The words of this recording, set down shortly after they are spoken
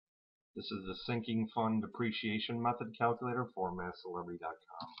This is the sinking fund depreciation method calculator for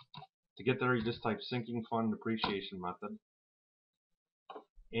masscelebrity.com. To get there, you just type sinking fund depreciation method.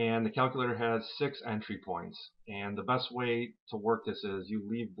 And the calculator has 6 entry points. And the best way to work this is you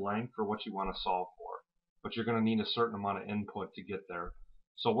leave blank for what you want to solve for. But you're going to need a certain amount of input to get there.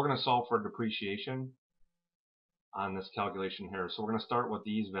 So we're going to solve for depreciation on this calculation here. So we're going to start with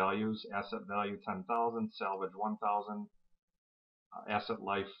these values: asset value 10,000, salvage 1,000, asset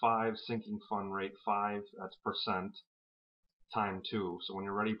life 5, sinking fund rate 5, that's percent, time 2. So when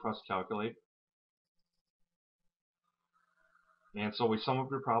you're ready, press calculate. And so we sum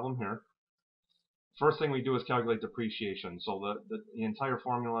up your problem here. First thing we do is calculate depreciation. So the entire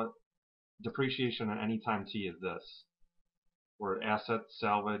formula, depreciation at any time t is this, where asset,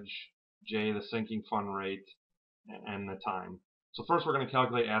 salvage, J, the sinking fund rate, and the time. So first we're going to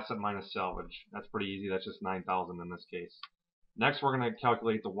calculate asset minus salvage. That's pretty easy. That's just 9,000 in this case. Next we're going to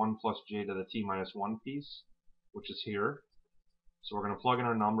calculate the 1 plus J to the T minus 1 piece, which is here. So we're going to plug in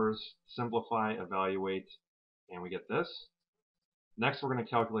our numbers, simplify, evaluate, and we get this. Next we're going to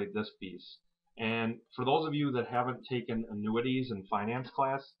calculate this piece. And for those of you that haven't taken annuities in finance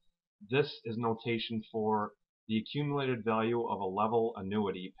class, this is notation for the accumulated value of a level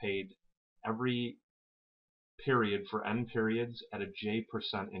annuity paid every period for n periods at a J%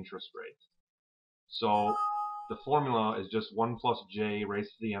 interest rate. So the formula is just 1 plus J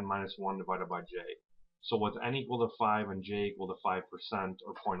raised to the n minus 1 divided by J. So with n equal to 5 and J equal to 5%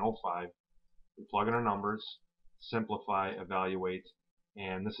 or 0.05, we plug in our numbers, simplify, evaluate,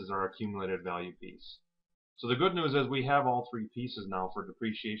 and this is our accumulated value piece. So the good news is we have all 3 pieces now for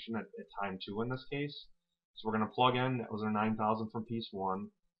depreciation at time 2 in this case. So we're going to plug in, that was our 9,000 from piece 1,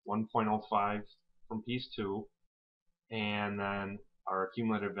 1.05 from piece 2, and then our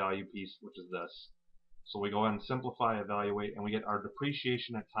accumulated value piece, which is this. So we go ahead and simplify, evaluate, and we get our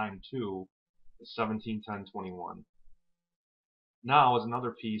depreciation at time 2 is 1710.21. Now, as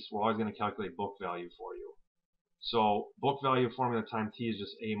another piece, we're always going to calculate book value for you. So book value formula time t is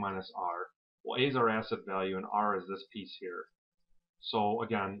just A minus R. Well, A is our asset value, and R is this piece here. So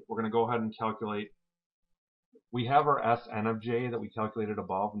again, we're going to go ahead and calculate. We have our Sn of J that we calculated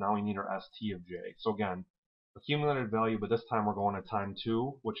above. Now we need our St of J. So again, accumulated value, but this time we're going to time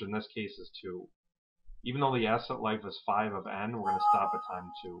 2, which in this case is 2. Even though the asset life is 5 of n, we're going to stop at time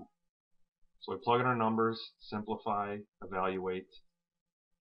 2. So we plug in our numbers, simplify, evaluate,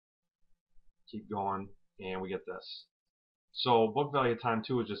 keep going, and we get this. So book value time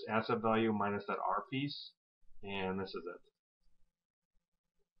 2 is just asset value minus that R piece, and this is it.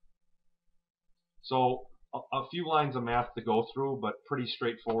 So a few lines of math to go through, but pretty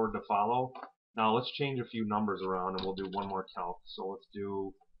straightforward to follow. Now let's change a few numbers around and we'll do one more calc. So let's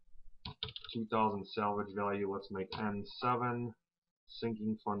do 2,000 salvage value, let's make n 7,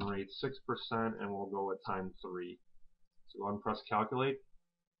 sinking fund rate 6%, and we'll go at time 3. So go ahead and press calculate.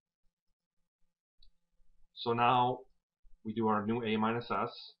 So now we do our new A minus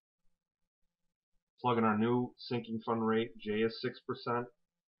S, plug in our new sinking fund rate, J is 6%,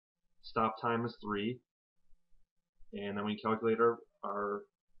 stop time is 3, and then we calculate our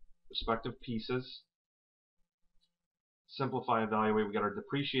respective pieces, simplify, evaluate. We got our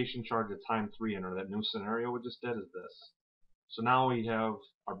depreciation charge at time 3 under that new scenario we just did is this. So now we have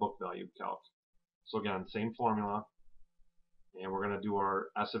our book value calc. So again, same formula, and we're going to do our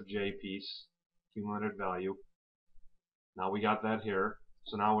S of J piece, accumulated value. Now we got that here.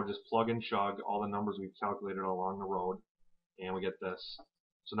 So now we'll just plug and chug all the numbers we've calculated along the road, and we get this.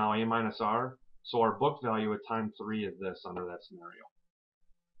 So now A minus R. So our book value at time 3 is this under that scenario.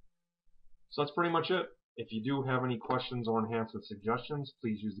 So that's pretty much it. If you do have any questions or enhancement suggestions,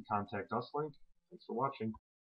 please use the Contact Us link. Thanks for watching.